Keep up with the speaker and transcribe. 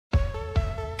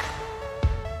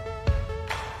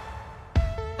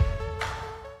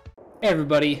Hey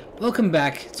everybody, welcome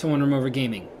back to OneRoomOver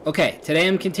Gaming. Okay, today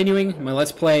I'm continuing my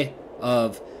Let's Play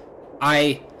of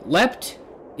I leapt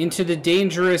into the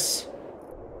dangerous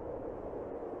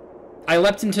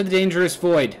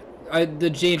void. The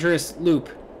dangerous loop.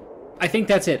 I think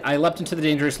that's it. I leapt into the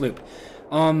dangerous loop.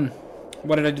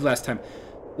 What did I do last time?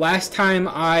 Last time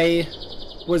I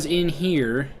was in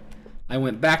here, I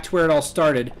went back to where it all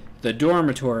started, the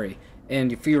dormitory.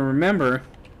 And if you remember,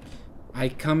 I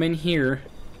come in here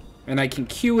and I can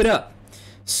queue it up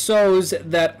so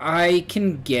that I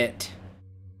can get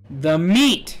the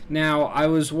meat. Now, I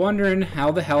was wondering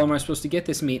how the hell am I supposed to get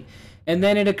this meat? And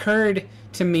then it occurred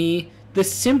to me the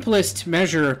simplest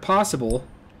measure possible.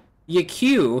 You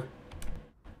queue.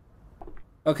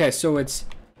 Okay, so it's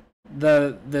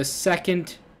the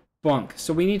second bunk.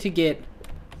 So we need to jump,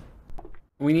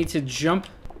 we need to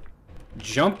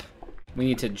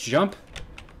jump,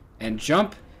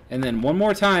 and then one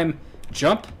more time,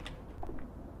 jump.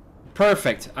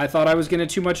 Perfect. I thought I was gonna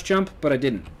too much jump, but I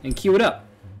didn't. And queue it up.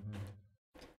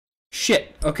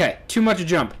 Shit. Okay, too much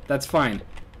jump. That's fine.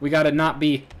 We gotta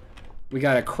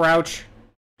crouch.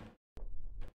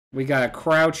 We gotta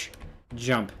crouch,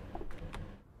 jump.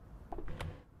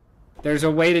 There's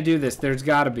a way to do this. There's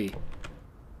gotta be.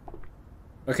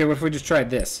 Okay, what if we just tried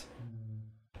this?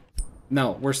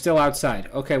 No, we're still outside.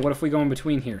 Okay, what if we go in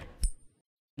between here?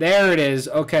 There it is.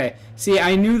 Okay. See,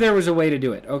 I knew there was a way to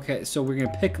do it. Okay, so we're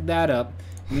going to pick that up.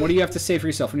 And what do you have to say for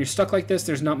yourself? When you're stuck like this,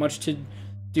 there's not much to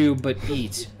do but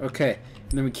eat. Okay.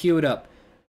 And then we queue it up.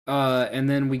 And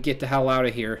then we get the hell out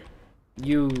of here.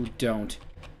 You don't.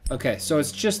 Okay, so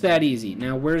it's just that easy.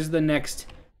 Now, where's the next?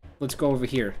 Let's go over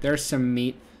here. There's some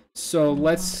meat. So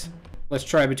let's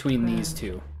try between these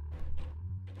two.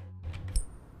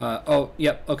 Oh,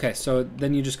 yep. Okay, so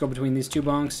then you just go between these two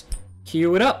bunks.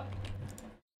 Queue it up.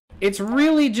 It's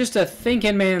really just a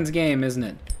thinking man's game, isn't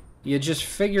it? You just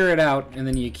figure it out, and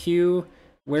then you queue.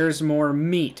 Where's more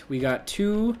meat? We got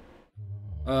two.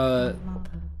 Was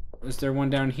there one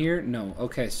down here? No.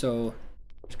 Okay, so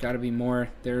there's got to be more.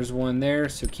 There's one there,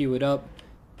 so queue it up.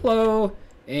 Hello.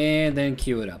 And then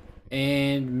queue it up.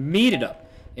 And meet it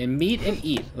up. And meet and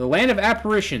eat. The land of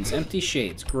apparitions. Empty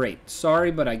shades. Great.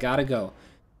 Sorry, but I gotta go.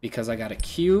 Because I gotta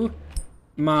queue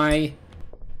my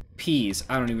peas.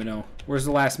 I don't even know. Where's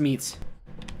the last meats?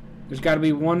 There's got to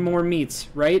be one more meats,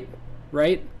 right?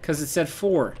 Right? Because it said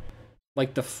 4.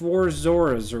 Like the 4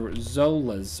 Zoras or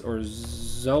Zolas or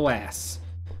Zoas.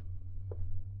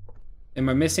 Am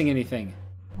I missing anything?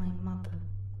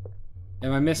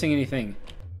 Am I missing anything?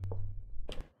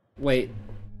 Wait.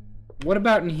 What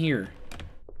about in here?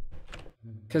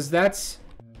 Because that's...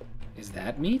 Is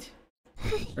that meat?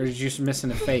 Or is you just missing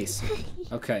a face?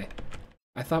 Okay.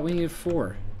 I thought we needed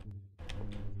 4.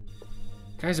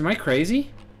 Guys, am I crazy?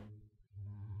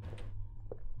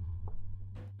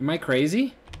 Am I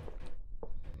crazy?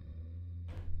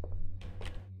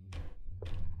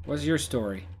 What's your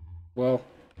story? Well,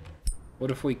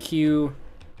 what if we queue?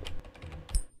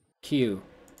 Queue.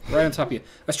 Right on top of you.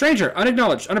 A stranger!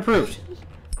 Unacknowledged! Unapproved!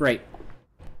 Great.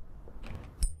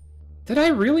 Did I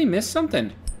really miss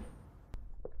something?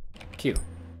 Queue.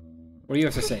 What do you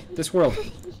have to say? This world.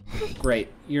 Great.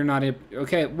 You're not in...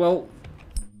 Okay, well...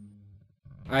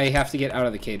 I have to get out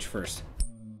of the cage first.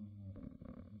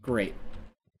 Great.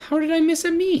 How did I miss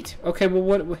a meat? Okay, well,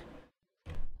 what...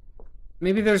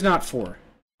 Maybe there's not 4.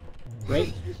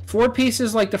 Right? 4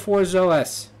 pieces like the 4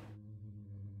 Zoas.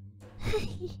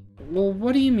 Well,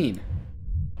 what do you mean?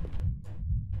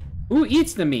 Who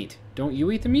eats the meat? Don't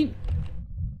you eat the meat?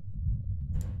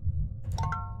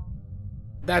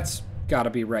 That's gotta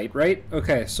be right, right?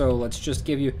 Okay, so let's just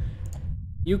give you...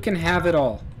 You can have it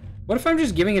all. What if I'm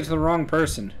just giving it to the wrong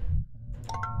person?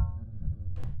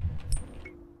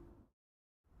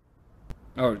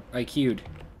 Oh, I queued.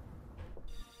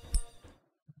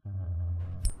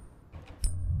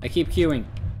 I keep queuing.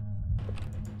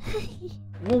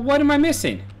 Well, what am I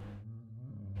missing?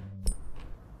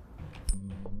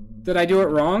 Did I do it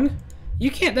wrong?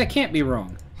 You can't, that can't be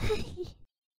wrong.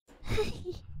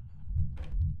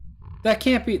 That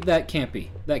can't be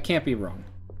wrong.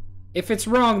 If it's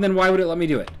wrong, then why would it let me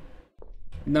do it?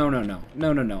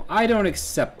 No. I don't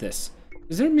accept this.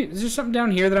 Is there something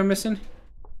down here that I'm missing?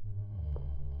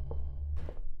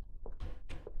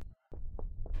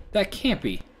 That can't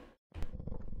be.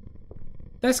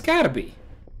 That's gotta be.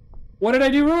 What did I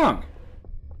do wrong?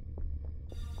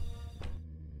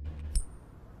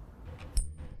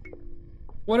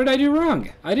 What did I do wrong?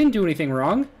 I didn't do anything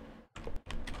wrong.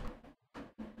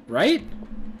 Right?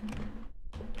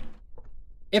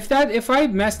 If I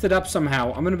messed it up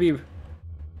somehow, I'm gonna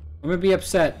be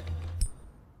upset.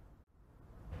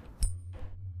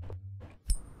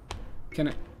 Can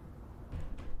I...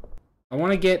 I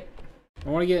want to get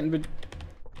in...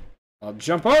 I'll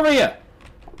jump over you!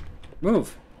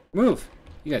 Move. Move.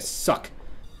 You guys suck.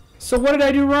 So what did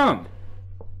I do wrong?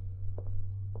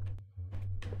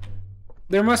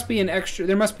 There must be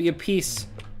a piece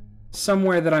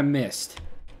somewhere that I missed.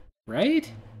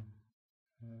 Right?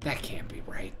 That can't be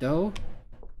right, though.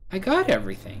 I got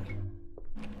everything.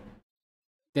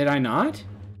 Did I not?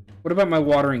 What about my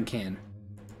watering can?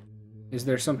 Is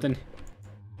there something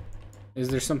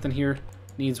here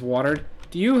needs watered?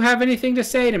 Do you have anything to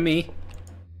say to me?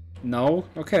 No?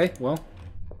 Okay, well.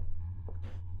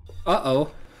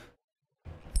 Uh-oh.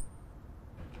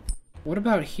 What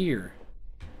about here?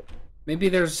 Maybe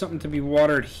there's something to be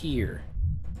watered here.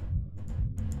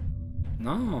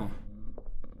 No.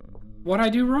 What'd I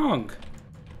do wrong?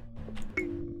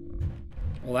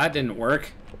 Well, that didn't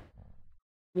work.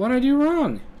 What'd I do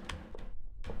wrong?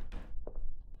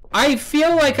 I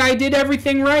feel like I did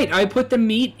everything right. I put the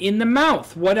meat in the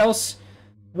mouth. What else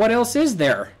is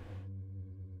there?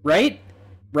 Right?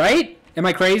 Right? Am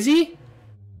I crazy?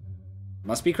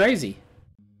 Must be crazy.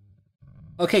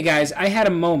 Okay, guys, I had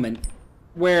a moment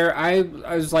where I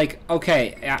was like,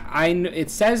 okay, it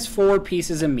says 4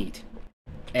 pieces of meat.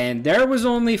 And there was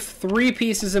only 3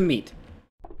 pieces of meat.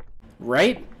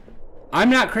 Right? I'm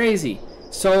not crazy.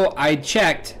 So I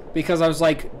checked because I was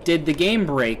like, did the game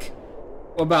break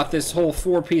about this whole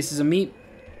 4 pieces of meat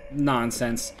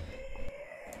nonsense?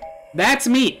 That's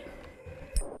meat.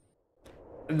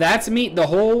 That's meat the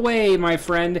whole way, my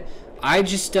friend. I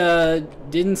just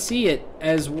didn't see it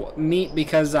as meat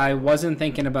because I wasn't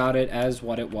thinking about it as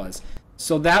what it was.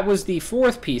 So that was the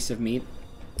 4th piece of meat.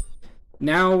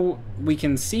 Now we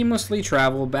can seamlessly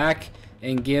travel back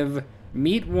and give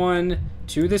meat 1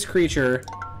 to this creature,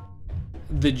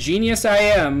 the genius I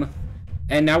am,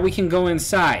 and now we can go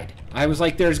inside. I was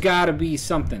like, there's gotta be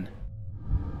something.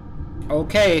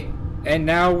 Okay, and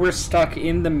now we're stuck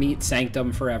in the meat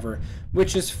sanctum forever,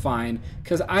 which is fine,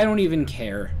 because I don't even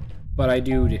care. But I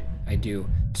do.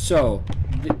 So,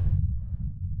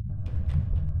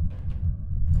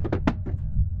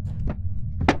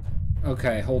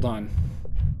 okay, hold on.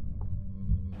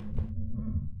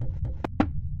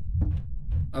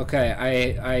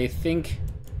 Okay, I think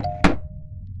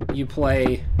you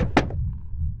play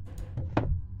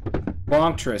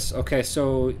Bonktress. Okay,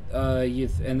 so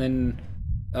and then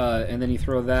you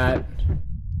throw that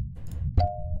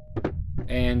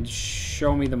and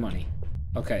show me the money.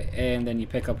 Okay, and then you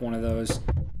pick up one of those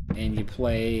and you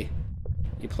play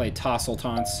Tossle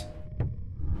Taunts.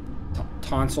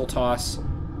 Tonsil Toss.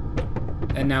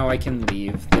 And now I can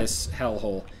leave this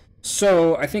hellhole.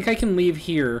 So, I think I can leave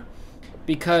here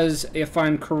because if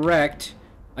I'm correct,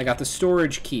 I got the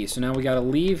storage key. So now we gotta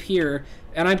leave here.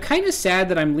 And I'm kind of sad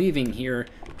that I'm leaving here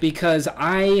because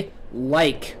I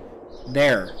like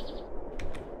there.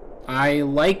 I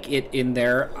like it in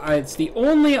there. It's the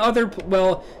only other...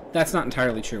 Well, that's not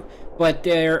entirely true. But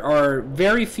there are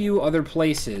very few other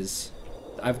places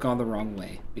I've gone the wrong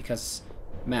way because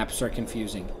maps are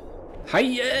confusing.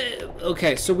 Hiya!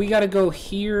 Okay, so we gotta go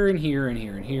here and here and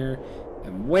here and here.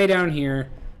 And way down here.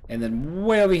 And then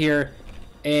way over here.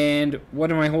 And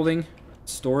what am I holding?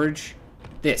 Storage?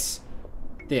 This.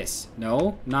 This.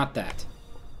 No, not that.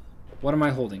 What am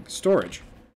I holding? Storage.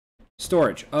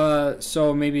 Storage.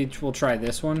 So maybe we'll try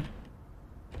this one.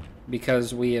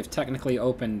 Because we have technically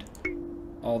opened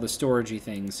all the storagey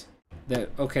things.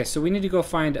 Okay, so we need to go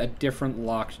find a different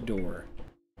locked door.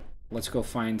 Let's go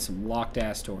find some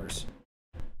locked-ass doors.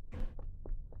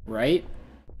 Right?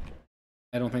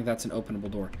 I don't think that's an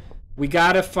openable door. We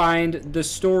gotta find the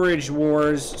Storage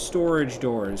Wars storage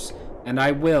doors. And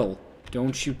I will.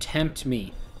 Don't you tempt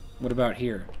me. What about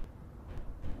here?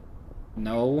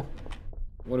 No.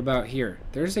 What about here?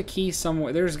 There's a key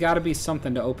somewhere. There's gotta be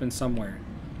something to open somewhere.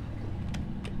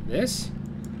 This?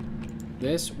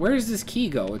 This? Where does this key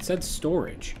go? It said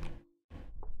storage.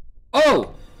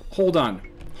 Oh! Hold on.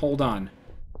 Hold on.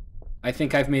 I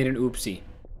think I've made an oopsie.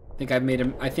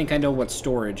 I think I know what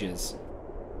storage is.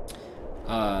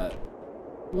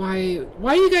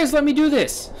 Why you guys let me do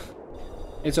this?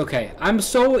 It's okay. I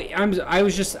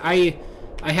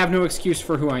have no excuse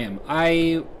for who I am.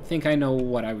 I think I know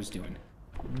what I was doing.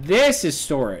 This is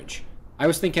storage. I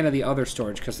was thinking of the other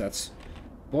storage because that's...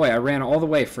 Boy, I ran all the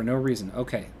way for no reason.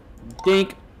 Okay.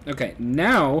 Dink. Okay,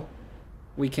 now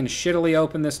we can shittily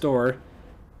open this door.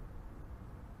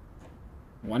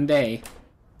 One day.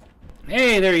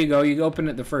 Hey, there you go. You opened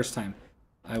it the first time.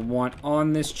 I want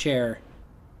on this chair.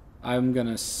 I'm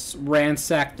gonna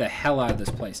ransack the hell out of this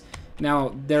place.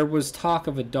 Now, there was talk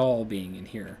of a doll being in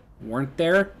here. Weren't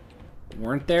there?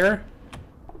 Weren't there?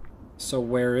 So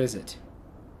where is it?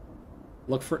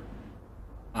 Look for...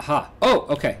 Aha. Oh,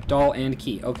 okay. Doll and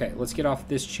key. Okay, let's get off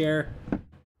this chair.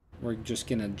 We're just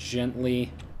gonna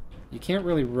gently... You can't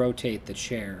really rotate the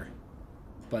chair.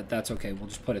 But that's okay. We'll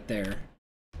just put it there.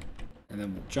 And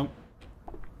then we'll jump.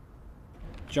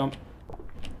 Jump.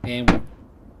 And we'll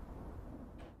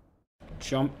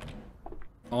jump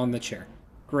on the chair.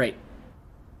 Great.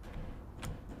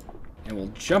 And we'll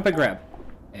jump and grab.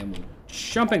 And we'll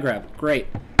jump and grab. Great.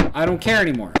 I don't care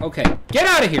anymore. Okay. Get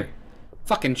out of here!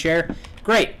 Fucking chair.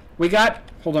 Great. We got...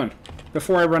 Hold on.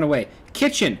 Before I run away.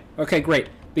 Kitchen. Okay, great.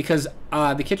 Because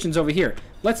the kitchen's over here.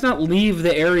 Let's not leave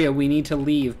the area we need to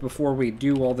leave before we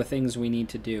do all the things we need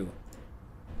to do.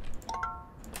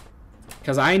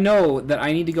 Because I know that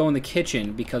I need to go in the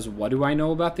kitchen, because what do I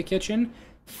know about the kitchen?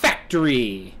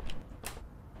 Factory!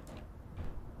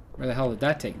 Where the hell did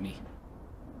that take me?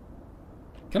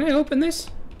 Can I open this?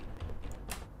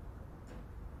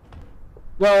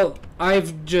 Well,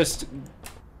 I've just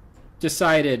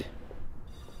decided...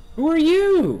 Who are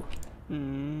you?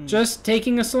 Just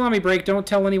taking a salami break. Don't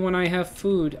tell anyone I have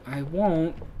food. I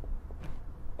won't.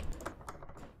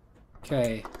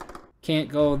 Okay. Can't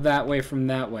go that way from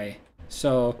that way.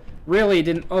 So, really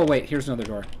didn't... Oh, wait. Here's another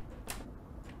door.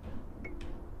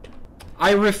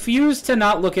 I refuse to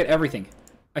not look at everything.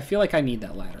 I feel like I need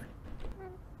that ladder.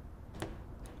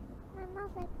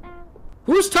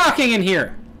 Who's talking in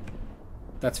here?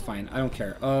 That's fine. I don't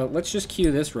care. Let's just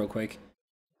cue this real quick.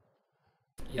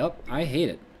 Yep. I hate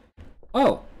it.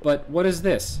 Oh, but what is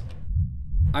this?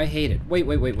 I hate it. Wait.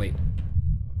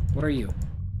 What are you?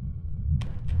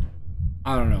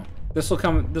 I don't know. This will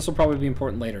probably be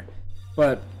important later.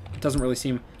 But it doesn't really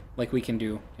seem like we can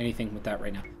do anything with that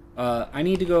right now. I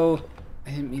need to go... I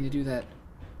didn't mean to do that.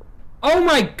 Oh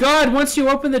my god! Once you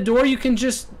open the door, you can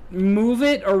just move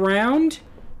it around?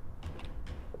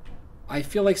 I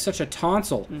feel like such a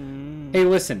tonsil. Hey,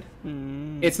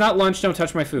 listen. It's not lunch, don't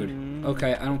touch my food.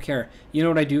 Okay, I don't care. You know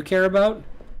what I do care about?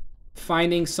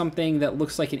 Finding something that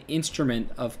looks like an instrument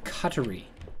of cutlery.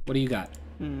 What do you got?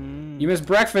 You missed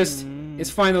breakfast. It's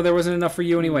fine, though. There wasn't enough for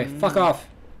you anyway. Fuck off.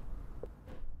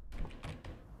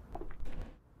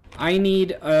 I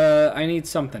need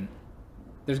something.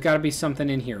 There's got to be something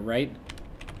in here, right?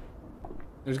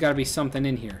 There's got to be something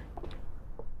in here.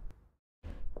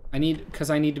 Because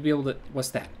I need to be able to... What's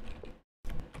that?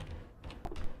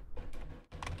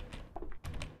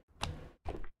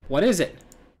 What is it?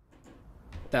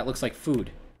 That looks like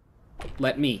food.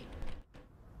 Let me.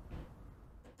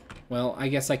 Well, I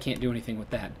guess I can't do anything with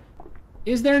that.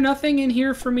 Is there nothing in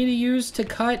here for me to use to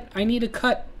cut? I need a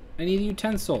cut. I need a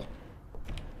utensil.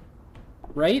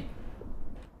 Right?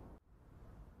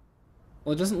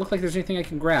 Well, it doesn't look like there's anything I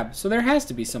can grab. So there has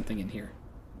to be something in here.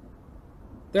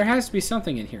 There has to be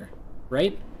something in here.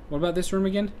 Right? What about this room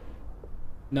again?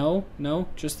 No? No?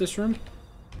 Just this room?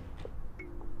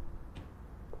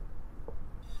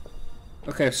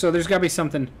 Okay, so there's got to be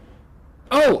something.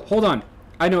 Oh! Hold on.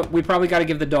 I know. We probably got to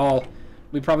give the doll...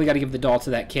 We probably got to give the doll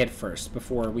to that kid first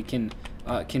before we can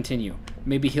continue.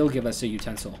 Maybe he'll give us a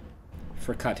utensil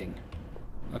for cutting.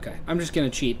 Okay, I'm just gonna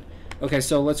cheat. Okay,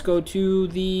 so let's go to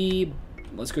the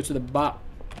bot.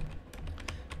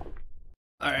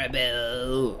 All right,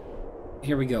 Bill.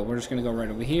 Here we go. We're just gonna go right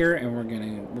over here, and we're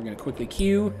gonna quickly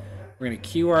queue. We're gonna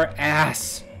queue our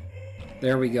ass.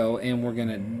 There we go, and we're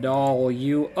gonna doll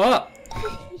you up.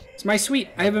 It's my sweet.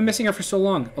 I have been missing her for so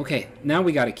long. Okay, now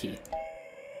we got a key.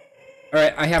 All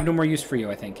right, I have no more use for you,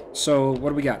 I think. So what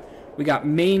do we got? We got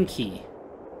main key.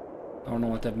 I don't know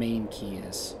what the main key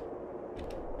is.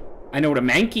 I know what a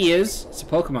Mankey is. It's a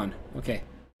Pokemon. Okay.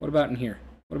 What about in here?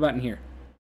 What about in here?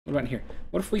 What about in here?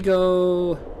 What if we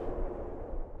go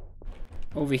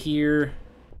over here?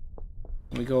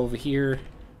 And we go over here.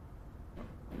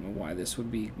 I don't know why this would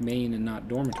be main and not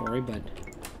dormitory, but...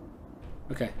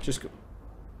 Okay, just go...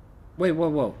 Wait, whoa,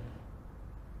 whoa.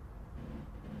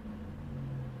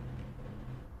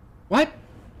 What?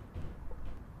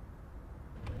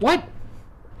 What?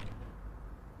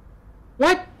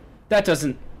 What? That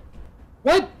doesn't...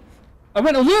 What? I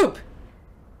went a loop!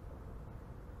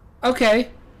 Okay.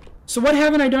 So what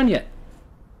haven't I done yet?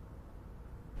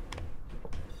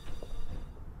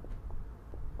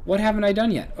 What haven't I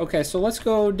done yet? Okay, so let's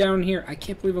go down here. I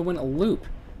can't believe I went a loop.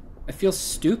 I feel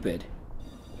stupid.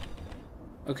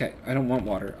 Okay, I don't want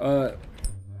water.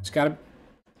 It's gotta...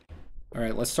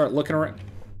 Alright, let's start looking around.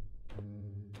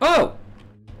 Oh!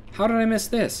 How did I miss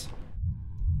this?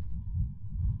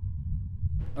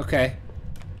 Okay.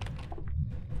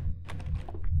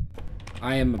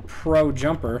 I am a pro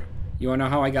jumper. You wanna know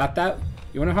how I got that?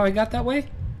 You wanna know how I got that way?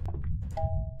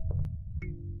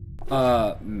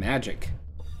 Magic.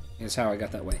 is how I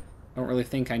got that way. I don't really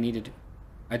think I needed...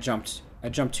 I jumped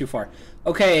too far.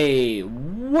 Okay,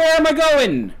 where am I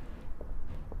going?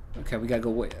 Okay, we gotta go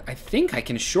way... I think I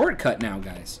can shortcut now,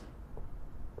 guys.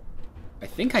 I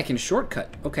think I can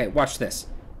shortcut. Okay, watch this.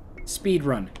 Speed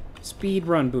run. Speed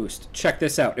run boost. Check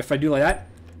this out. If I do like that...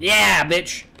 Yeah,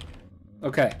 bitch!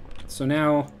 Okay, so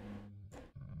now...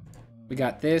 we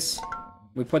got this.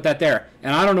 We put that there.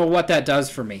 And I don't know what that does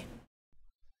for me.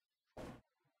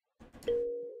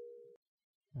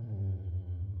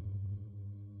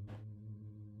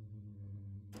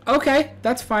 Okay,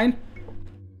 that's fine.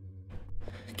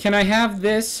 Can I have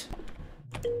this?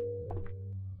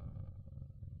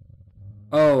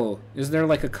 Oh, is there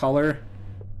like a color?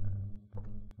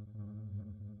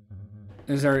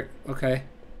 Is there... okay.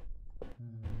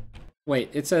 Wait,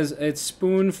 it says it's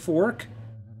spoon, fork?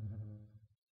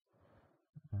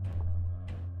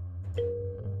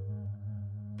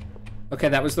 Okay,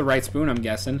 that was the right spoon, I'm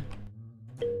guessing.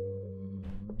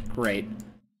 Great.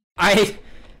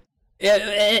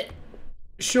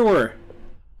 Sure.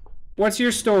 What's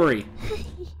your story?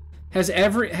 Has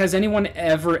anyone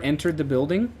ever entered the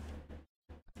building?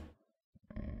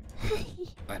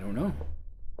 I don't know.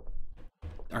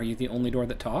 Are you the only door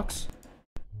that talks?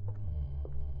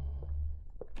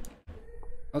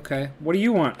 Okay, what do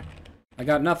you want? I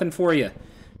got nothing for you.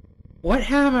 What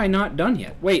have I not done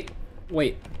yet? Wait,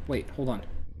 hold on.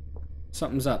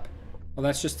 Something's up. Oh,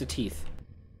 that's just the teeth.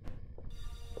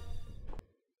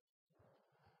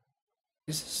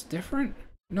 Is this different?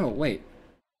 No, wait.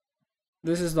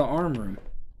 This is the arm room.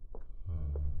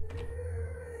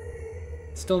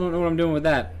 Still don't know what I'm doing with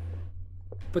that.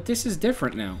 But this is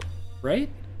different now, right?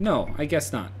 No, I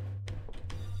guess not.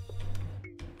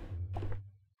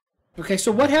 Okay,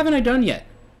 so what haven't I done yet?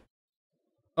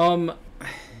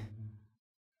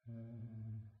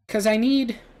 Because I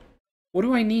need... what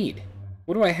do I need?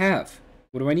 What do I have?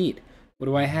 What do I need? What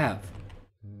do I have?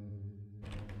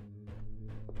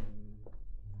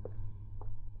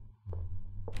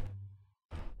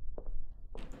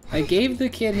 I gave the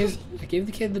kid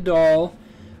the doll.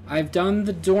 I've done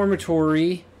the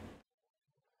dormitory.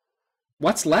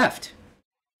 What's left?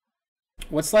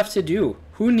 What's left to do?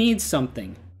 Who needs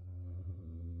something?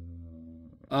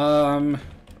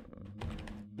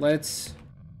 Let's...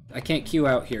 I can't queue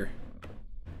out here.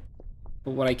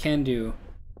 But what I can do...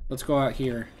 let's go out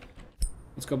here.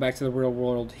 Let's go back to the real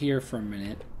world here for a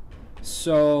minute.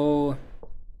 So...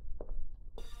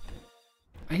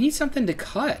 I need something to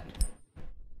cut.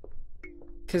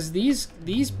 Because these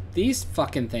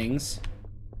fucking things...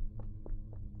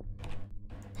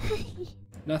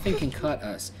 nothing can cut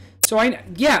us. So I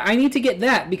need to get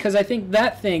that, because I think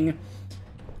that thing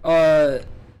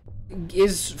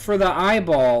is for the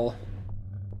eyeball.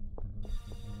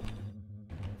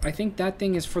 I think that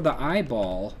thing is for the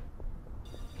eyeball.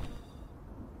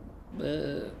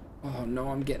 Oh no,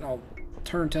 I'm getting all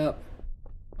turned up.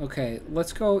 Okay,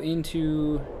 let's go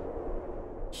into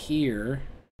here.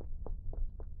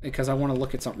 Because I want to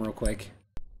look at something real quick.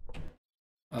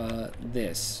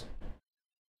 This.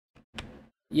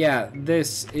 Yeah,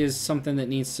 this is something that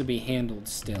needs to be handled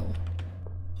still.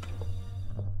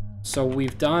 So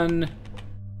we've done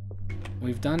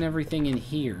everything in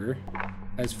here,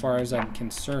 as far as I'm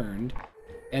concerned.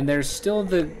 And there's still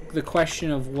the question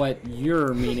of what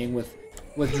you're meaning with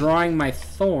withdrawing my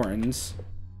thorns.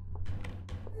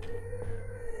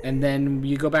 And then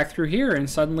you go back through here and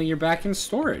suddenly you're back in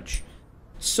storage.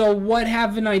 So what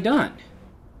haven't I done?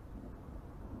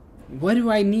 What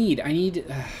do I need? I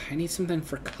need something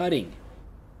for cutting.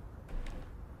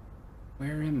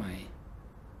 Where am I?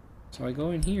 So I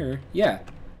go in here. Yeah.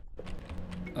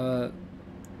 I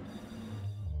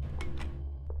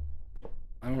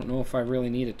don't know if I really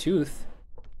need a tooth.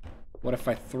 What if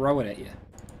I throw it at you?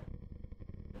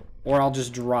 Or I'll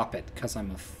just drop it because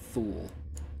I'm a fool.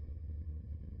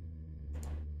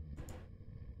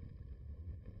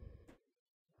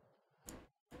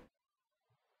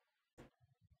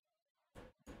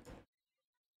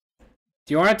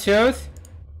 Do you want a tooth?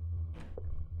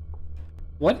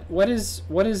 What is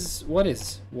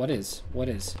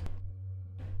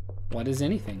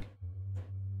anything?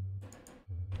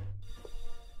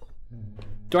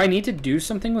 Do I need to do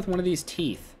something with one of these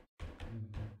teeth?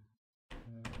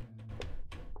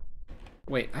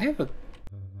 Wait, I have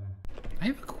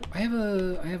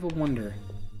a wonder.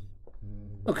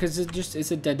 Oh, cause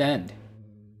it's a dead end.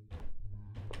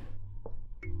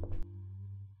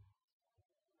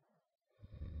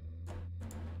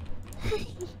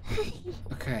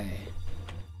 Okay.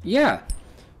 Yeah.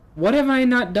 What have I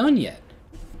not done yet?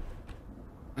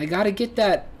 I gotta get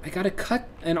that. I gotta cut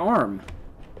an arm.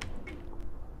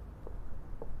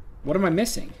 What am I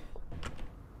missing?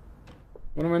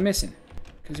 What am I missing?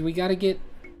 Because we gotta get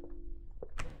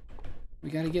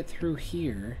through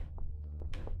here.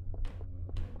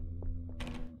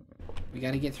 We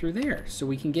gotta get through there so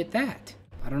we can get that.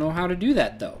 I don't know how to do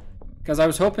that though. Because I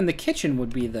was hoping the kitchen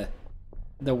would be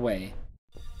the way.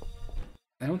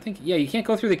 I don't think... Yeah, you can't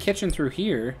go through the kitchen through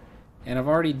here. And I've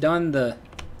already done the...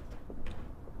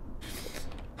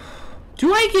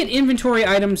 Do I get inventory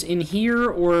items in here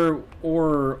or...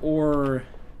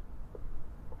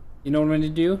 You know what I'm going to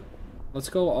do? Let's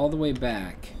go all the way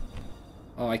back.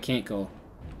 Oh, I can't go.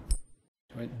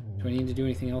 Do I need to do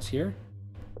anything else here?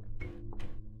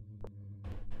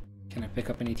 Can I pick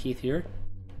up any teeth here?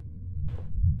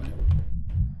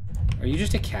 Are you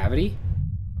just a cavity?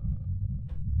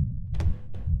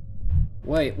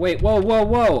 Wait, whoa, whoa,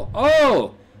 whoa!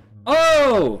 Oh!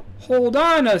 Oh! Hold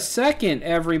on a second,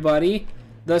 everybody.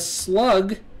 The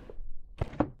slug.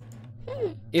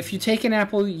 If you take an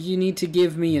apple, you need to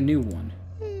give me a new one.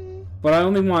 But I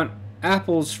only want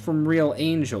apples from real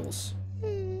angels.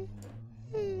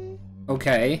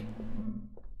 Okay.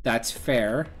 That's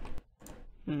fair.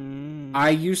 I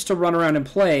used to run around and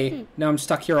play. Now I'm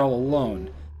stuck here all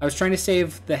alone. I was trying to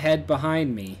save the head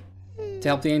behind me to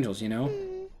help the angels, you know?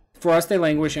 For us they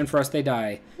languish, and for us they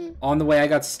die. On the way I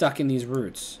got stuck in these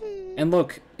roots. And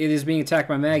look, it is being attacked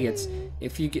by maggots.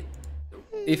 If you get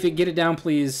it down,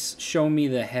 please show me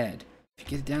the head. If you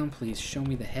get it down, please show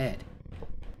me the head.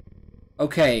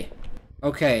 Okay.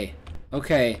 Okay.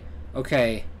 Okay.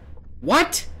 Okay.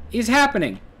 What is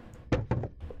happening? Do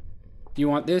you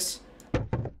want this?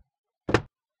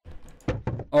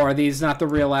 Oh, are these not the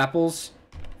real apples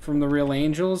from the real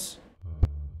angels?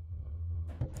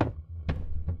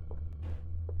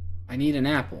 I need an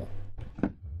apple.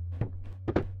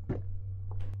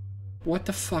 What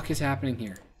the fuck is happening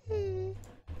here?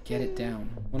 Get it down.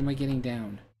 What am I getting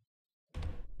down?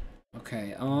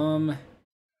 Okay,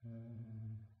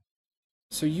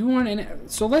 so you want an...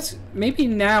 So let's... Maybe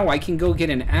now I can go get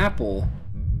an apple.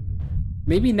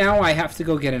 Maybe now I have to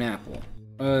go get an apple.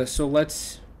 So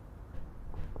let's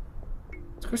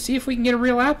go see if we can get a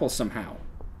real apple somehow.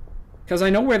 Because I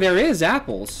know where there is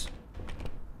apples.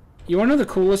 You want to know the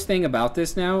coolest thing about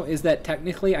this now? Is that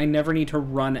technically I never need to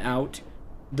run out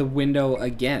the window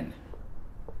again.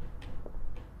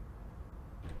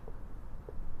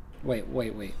 Wait,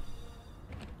 wait, wait.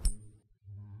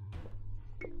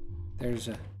 There's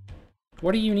a...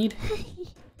 What do you need?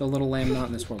 The little lamb not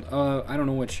in this world. I don't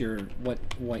know what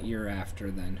you're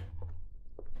after then.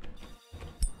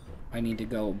 I need to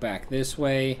go back this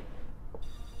way.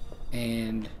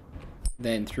 And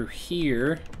then through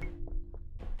here.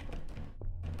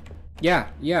 Yeah,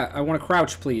 I want to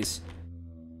crouch, please.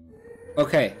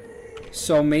 Okay.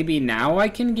 So maybe now I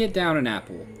can get down an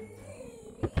apple.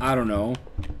 I don't know.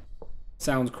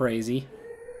 Sounds crazy.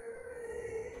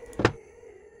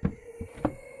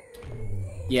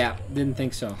 Yeah, didn't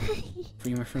think so. For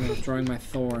you, my friend, destroying my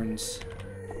thorns.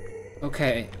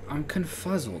 Okay, I'm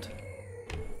confuzzled.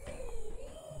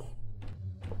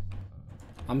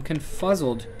 I'm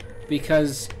confuzzled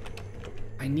because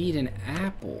I need an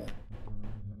apple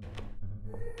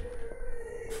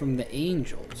from the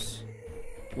angels.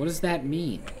 What does that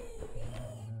mean?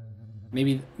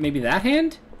 Maybe that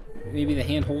hand? Maybe the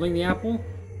hand holding the apple?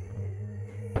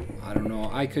 I don't know.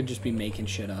 I could just be making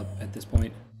shit up at this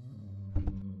point.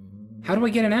 How do I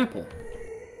get an apple?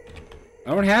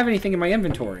 I don't have anything in my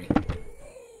inventory.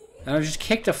 And I just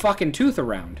kicked a fucking tooth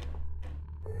around.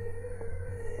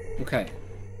 Okay.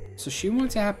 So she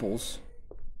wants apples.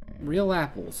 Real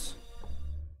apples.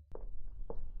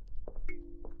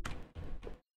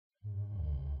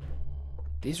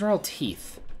 These are all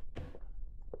teeth.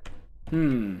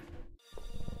 I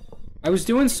was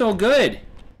doing so good.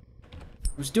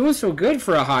 I was doing so good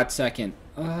for a hot second.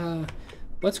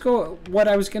 Let's go. What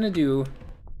I was gonna do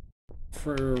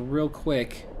for real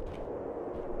quick.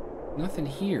 Nothing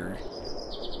here.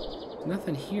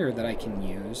 Nothing here that I can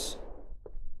use.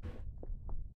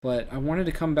 But I wanted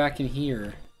to come back in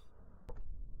here.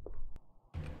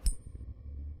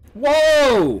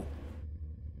 Whoa!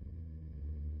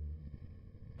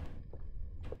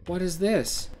 What is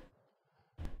this?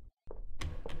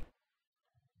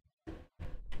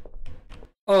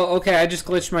 Oh, okay, I just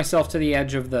glitched myself to the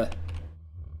edge of the...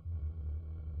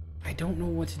 I don't know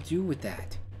what to do with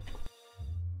that.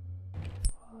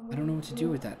 I don't know what to do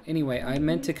with that. Anyway, I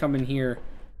meant to come in here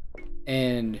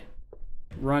and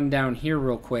run down here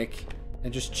real quick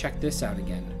and just check this out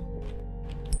again.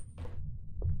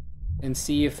 And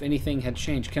see if anything had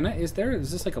changed. Can I, is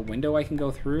this like a window I can go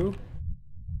through?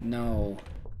 No.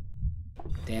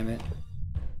 Damn it.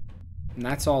 And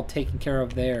that's all taken care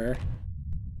of there.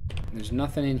 There's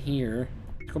nothing in here.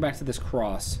 Go back to this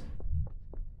cross.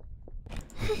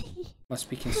 Must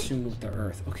be consumed with the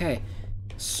earth. Okay.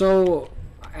 So,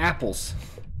 apples.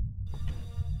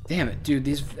 Damn it, dude.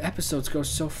 These episodes go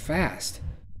so fast.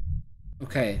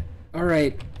 Okay.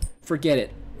 Alright. Forget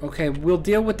it. Okay, we'll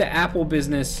deal with the apple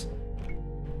business.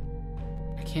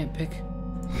 I can't pick.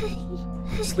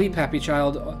 Sleep, happy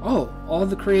child. Oh, all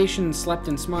the creation slept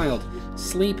and smiled.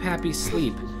 Sleep, happy,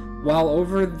 sleep. While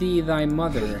over thee thy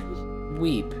mother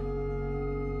weep.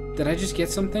 Did I just get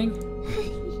something?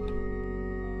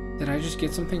 Did I just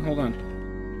get something? Hold on.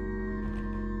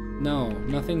 No,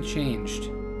 nothing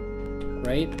changed.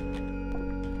 Right?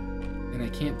 And I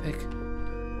can't pick...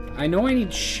 I know I need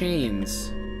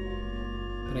chains.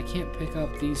 But I can't pick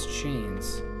up these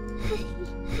chains.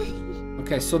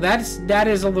 Okay, so that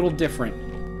is a little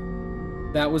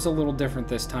different. That was a little different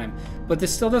this time. But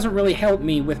this still doesn't really help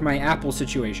me with my apple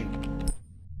situation.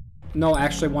 No, I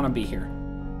actually want to be here.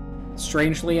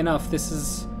 Strangely enough, this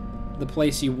is the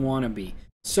place you want to be.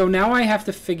 So now I have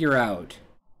to figure out...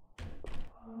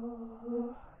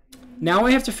 Now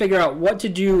I have to figure out what to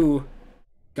do...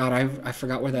 God, I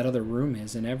forgot where that other room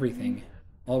is and everything.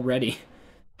 Already.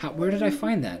 Where did I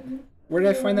find that? Where did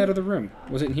I find that other room?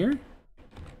 Was it in here?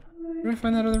 Where did I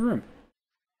find that other room?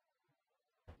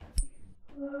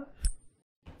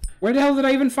 Where the hell did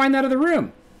I even find that other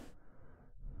room?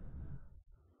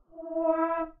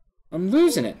 I'm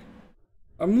losing it.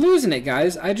 I'm losing it,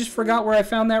 guys. I just forgot where I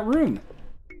found that room.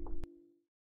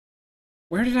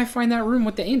 Where did I find that room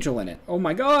with the angel in it? Oh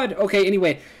my god. Okay,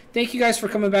 anyway. Thank you guys for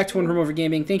coming back to OneRoomOver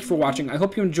Gaming. Thank you for watching. I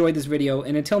hope you enjoyed this video.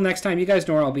 And until next time, you guys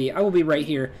know where I'll be. I will be right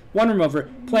here.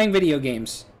 OneRoomOver, playing video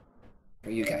games.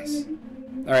 For you guys.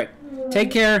 Alright. Take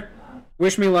care.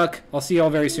 Wish me luck. I'll see you all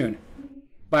very soon.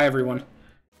 Bye, everyone.